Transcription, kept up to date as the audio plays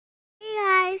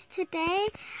guys, today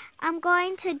I'm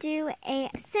going to do a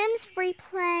Sims free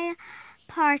play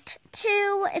part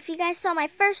 2. If you guys saw my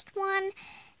first one,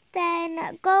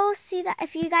 then go see that.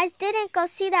 If you guys didn't, go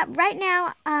see that right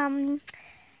now.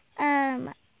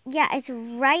 Yeah, it's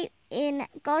right in,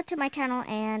 go to my channel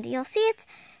and you'll see it.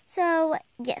 So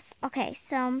yes, okay,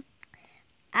 so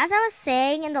as I was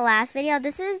saying in the last video,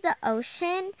 this is the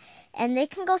ocean and they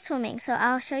can go swimming. So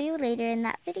I'll show you later in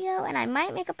that video, and I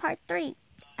might make a part 3.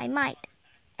 I might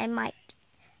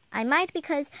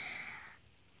because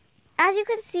as you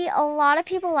can see, a lot of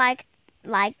people like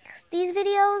these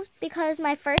videos because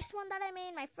my first one that I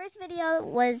made, my first video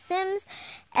was Sims.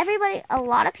 A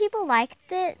lot of people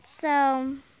liked it.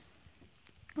 So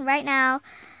right now,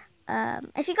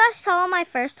 if you guys saw my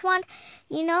first one,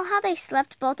 you know how they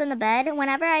slept both in the bed?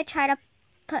 Whenever I try to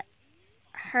put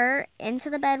her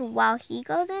into the bed while he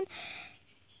goes in,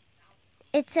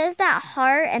 it says that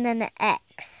heart and then the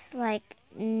X, like,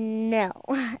 no.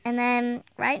 And then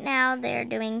right now they're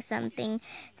doing something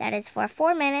that is for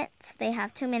 4 minutes. They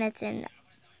have 2 minutes and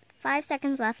 5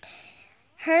 seconds left.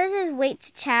 Hers is wait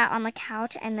to chat on the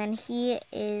couch, and then he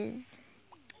is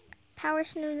power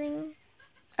snoozing.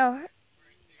 Oh,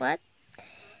 what?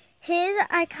 His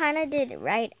I kind of did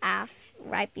right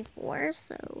before,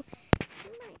 so he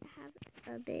might have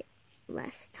a bit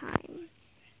less time.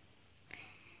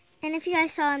 And if you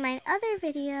guys saw in my other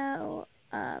video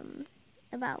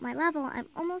about my level, I'm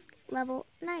almost level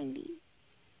 90.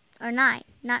 Or 9,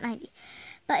 not 90.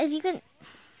 But if you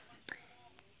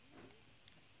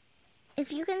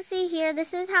can see here,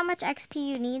 this is how much XP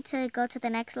you need to go to the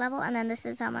next level, and then this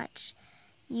is how much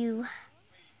you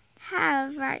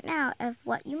have right now of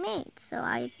what you made. So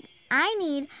I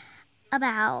need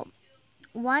about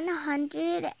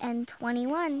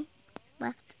 121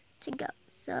 left to go.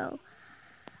 So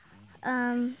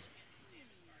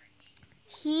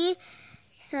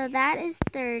so that is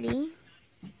 30,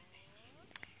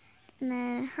 and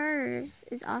then hers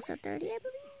is also 30, I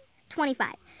believe,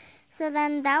 25. So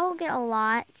then that will get a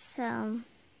lot. So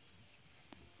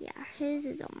yeah, his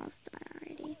is almost done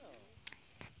already,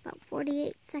 about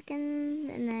 48 seconds,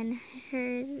 and then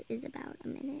hers is about a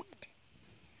minute.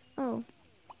 Oh,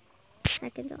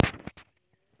 seconds off.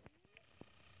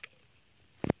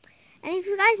 And if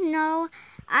you guys know,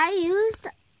 I used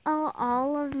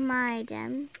all of my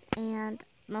gems and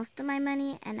most of my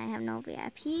money, and I have no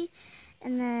VIP,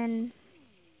 and then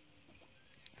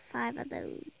 5 of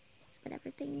those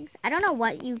whatever things. I don't know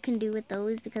what you can do with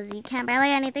those because you can't barely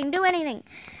do anything.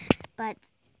 But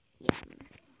yeah,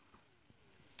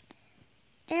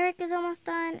 Eric is almost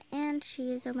done and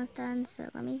she is almost done. So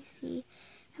let me see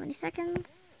how many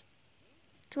seconds.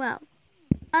 12,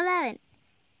 11,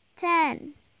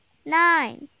 10,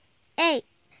 9, 8,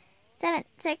 7,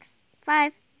 6,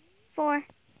 5, 4,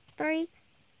 3,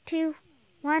 2,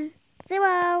 1,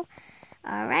 0.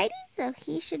 Alrighty, so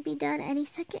he should be done any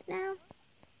second now.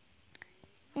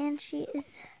 And she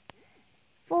is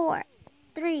 4,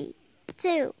 3,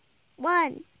 2,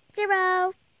 1,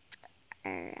 0.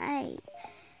 Alright.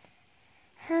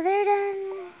 So they're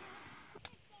done.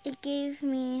 It gave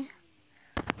me,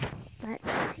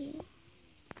 let's see.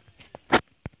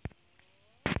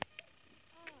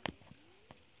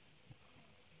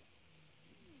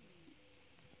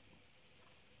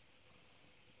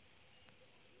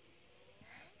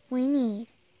 We need,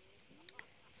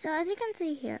 so as you can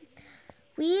see here,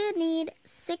 we need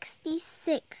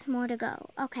 66 more to go.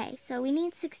 Okay, so we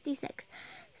need 66.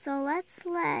 So let's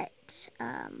let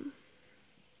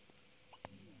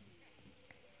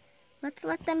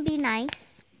them be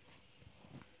nice.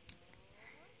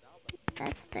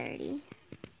 That's 30.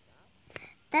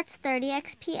 That's 30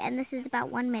 XP, and this is about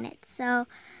 1 minute. So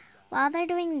while they're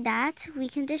doing that, we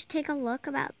can just take a look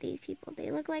about these people.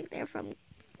 They look like they're from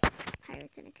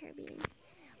Pirates in the Caribbean.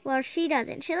 Well, she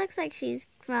doesn't. She looks like she's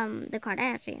from the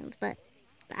Kardashians, but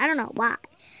I don't know why.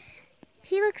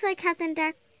 He looks like Captain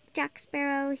Jack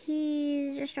Sparrow.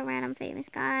 He's just a random famous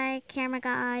guy, camera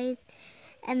guys,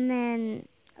 and then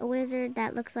a wizard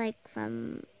that looks like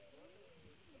from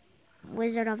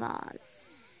Wizard of Oz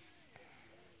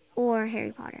or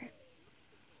Harry Potter.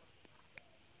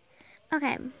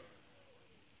 Okay.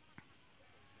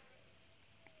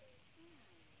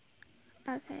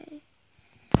 Okay.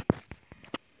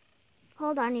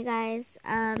 Hold on, you guys.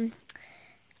 I'm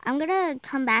gonna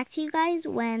come back to you guys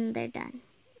when they're done.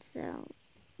 So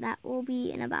that will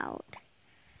be in about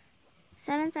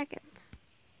 7 seconds.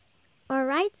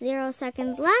 Alright, 0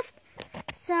 seconds left.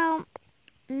 So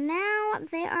now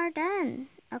they are done.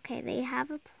 Okay, they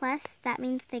have a plus. That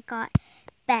means they got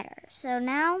better. So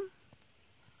now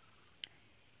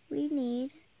we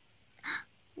need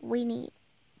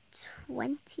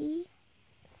 20.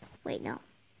 Wait, no.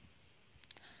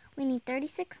 We need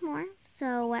 36 more.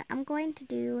 So what I'm going to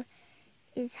do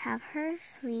is have her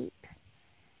sleep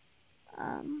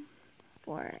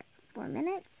for 4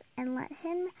 minutes and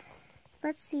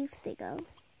let's see if they go.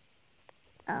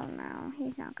 Oh no,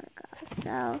 he's not gonna go.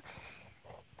 So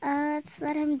let's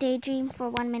let him daydream for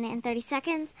 1 minute and 30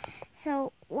 seconds.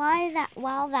 So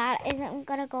while that isn't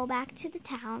gonna go back to the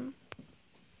town.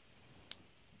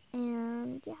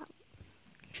 And yeah,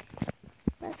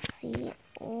 let's see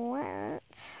what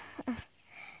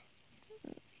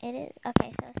it is.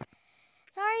 Okay, so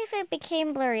sorry if it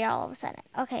became blurry all of a sudden.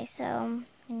 Okay, so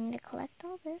I need to collect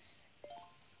all this.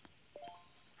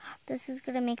 This is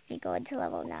gonna make me go into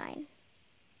level 9.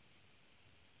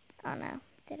 Oh no,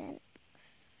 didn't.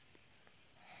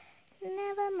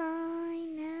 Never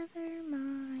mind, never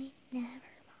mind, never mind.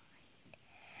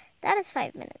 That is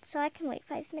 5 minutes, so I can wait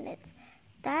 5 minutes.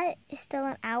 That is still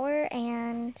an hour,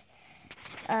 and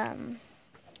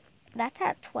that's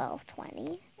at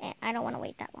 12:20, and I don't want to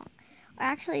wait that long. Or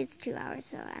actually, it's 2 hours,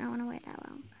 so I don't want to wait that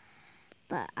long.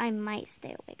 But I might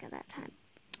stay awake at that time.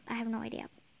 I have no idea.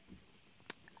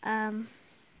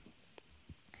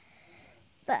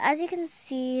 But as you can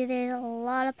see, there's a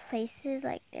lot of places.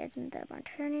 Like there's the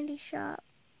maternity shop.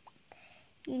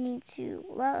 You need to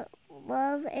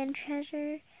love and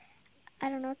treasure. I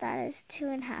don't know what that is.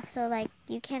 2.5. So like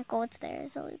you can't go to there.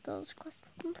 So those quests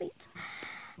complete.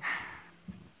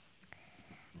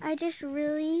 I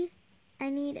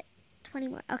need 20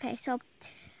 more. Okay, so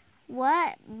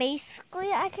what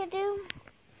basically I could do,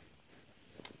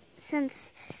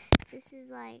 since this is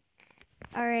like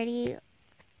already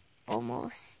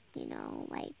almost,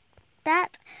 like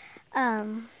that,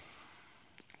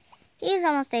 he's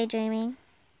almost daydreaming.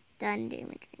 Done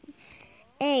daydreaming.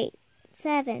 8,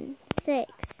 7,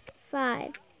 6,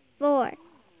 5, 4,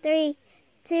 3,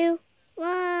 2,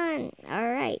 1.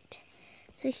 All right.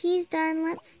 So he's done.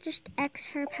 Let's just X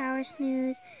her power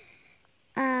snooze,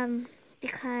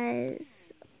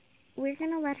 because we're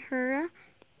gonna let her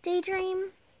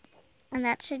daydream, and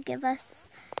that should give us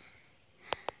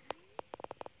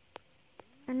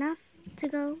enough to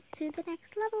go to the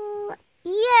next level.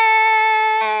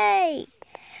 Yay!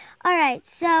 All right.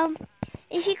 So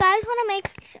if you guys want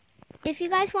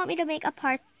me to make a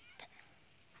part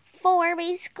 4,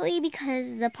 basically,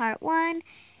 because the part 1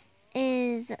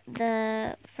 is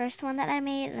the first one that I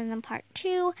made, and then part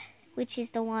 2, which is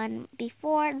the one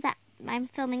before that I'm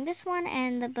filming this one,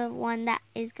 and the one that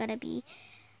is gonna be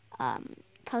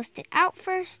posted out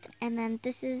first, and then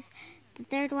this is the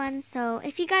third one. So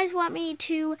if you guys want me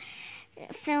to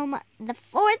film the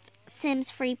 4th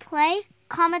Sims free play,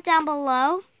 comment down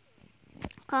below,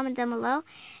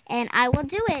 and I will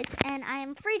do it, and I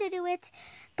am free to do it.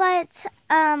 But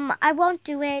I won't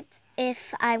do it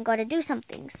if I'm going to do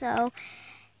something. So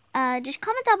just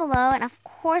comment down below, and of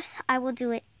course I will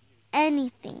do it,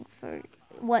 anything for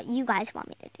what you guys want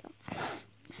me to do.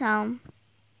 So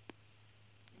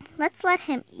let's let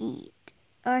him eat,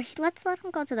 or let's let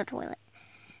him go to the toilet.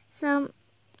 So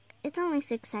it's only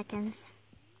 6 seconds.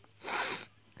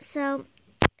 So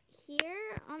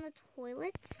here on the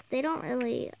toilets, they don't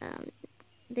really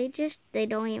they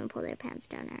don't even pull their pants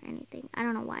down or anything. I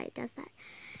don't know why it does that.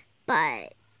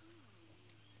 But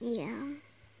yeah,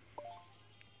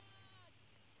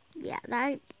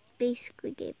 that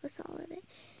basically gave us all of it.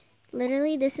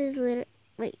 Literally, this is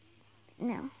wait,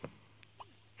 no.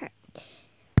 Her.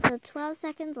 So 12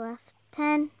 seconds left.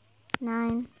 10,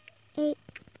 9, 8,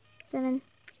 7,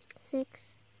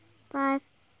 6, 5,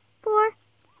 4,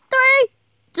 3,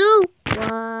 2,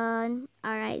 1.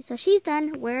 Alright, so she's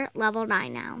done. We're level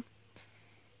 9 now.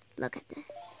 Look at this.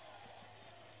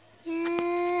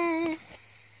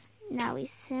 Yes. Now we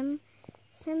Sims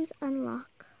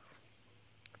unlock.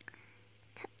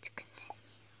 Tap to continue.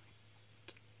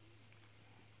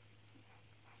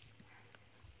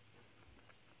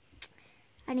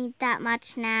 I need that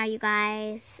much now, you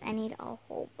guys. I need a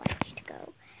whole bunch to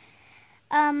go.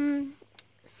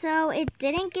 So it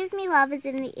didn't give me love is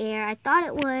in the air. I thought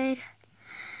it would,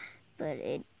 but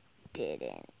it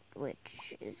didn't,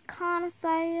 which is kind of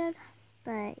sad.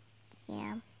 But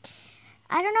yeah,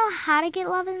 I don't know how to get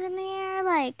love is in the air.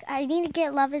 Like, I need to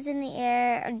get love is in the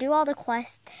air, or do all the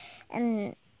quests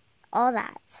and all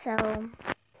that. So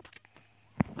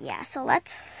yeah, so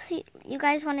let's see. You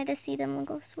guys wanted to see them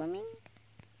go swimming?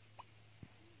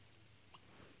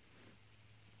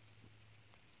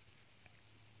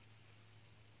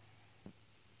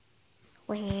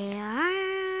 Where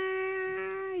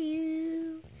are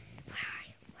you?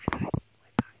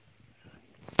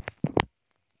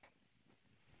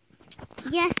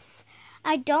 Yes, I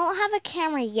I don't have a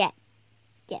camera yet,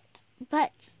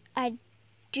 but I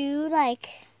do like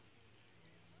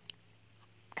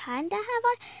kinda have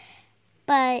one,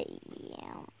 but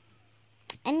yeah.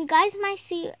 And you guys might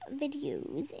see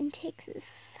videos in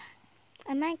Texas.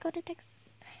 I might go to Texas.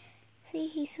 See,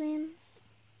 he swims.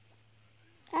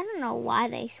 I don't know why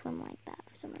they swim like that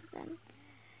for some reason.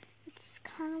 It's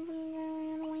kind of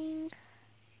really annoying.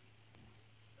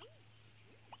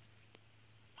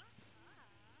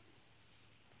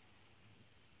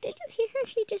 Did you hear her?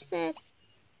 She just said,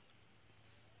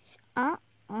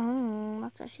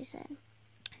 that's what she said.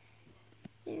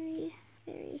 Very,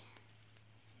 very.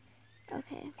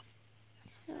 Okay.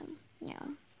 So, yeah.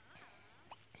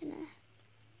 Gonna.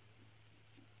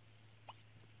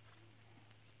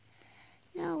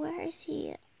 No, where is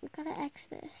he? We gotta X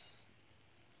this.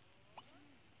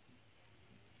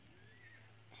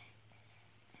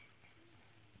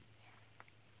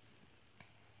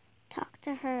 Talk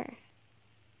to her.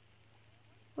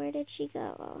 Where did she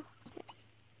go? Oh, okay.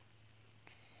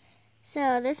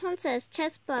 So this one says,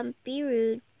 chest bump, be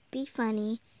rude, be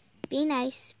funny, be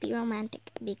nice, be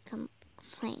romantic, be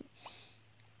complain.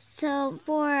 So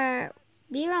for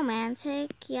be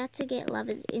romantic, you have to get love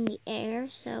is in the air.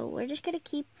 So we're just going to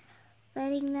keep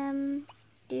letting them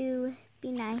do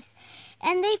be nice.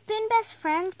 And they've been best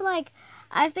friends, but like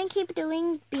I've been keep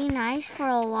doing be nice for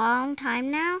a long time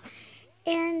now.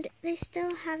 And they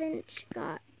still haven't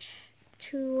got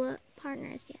to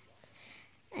partners yet.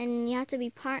 And you have to be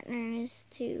partners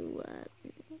to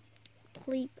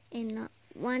sleep in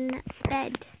one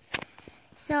bed.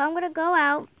 So I'm going to go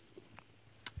out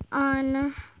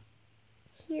on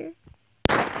here.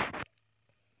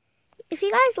 If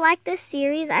you guys like this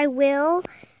series, I will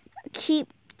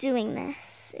keep doing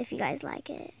this if you guys like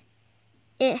it.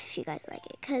 If you guys like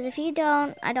it. Because if you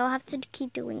don't, I don't have to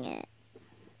keep doing it.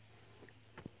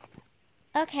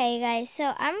 Okay, guys. So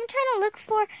I'm trying to look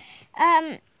for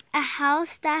a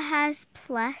house that has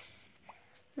plus.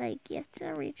 Like, you have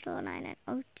to reach level 9 at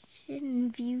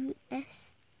Ocean View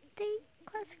Estate.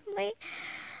 Classically.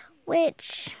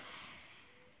 Which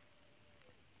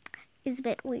is a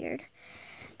bit weird.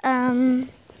 But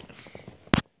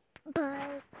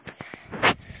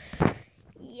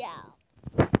yeah.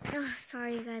 Oh,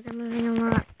 sorry you guys, I'm moving a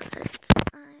lot.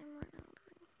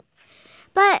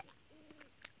 But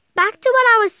back to what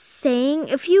I was saying,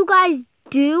 if you guys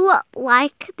do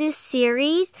like this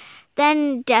series,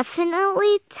 then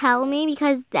definitely tell me,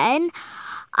 because then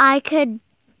I could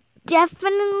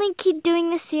definitely keep doing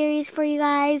this series for you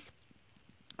guys.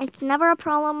 It's never a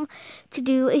problem to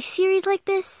do a series like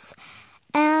this.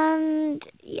 And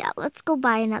yeah, let's go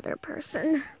buy another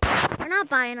person. Or not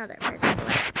buy another person,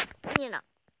 but you know.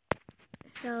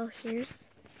 So here's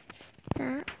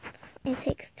that. It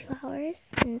takes 2 hours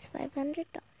and it's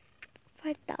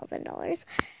 $5,000.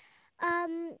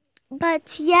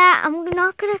 But yeah, I'm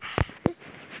not gonna.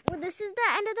 This is the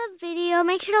end of the video.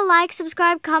 Make sure to like,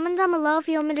 subscribe, comment down below if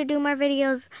you want me to do more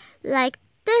videos like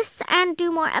this and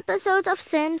do more episodes of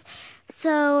Sims.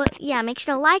 So yeah, make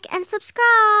sure to like and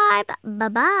subscribe. Bye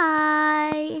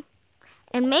bye.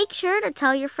 And make sure to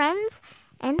tell your friends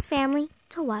and family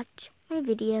to watch my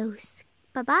videos.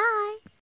 Bye bye.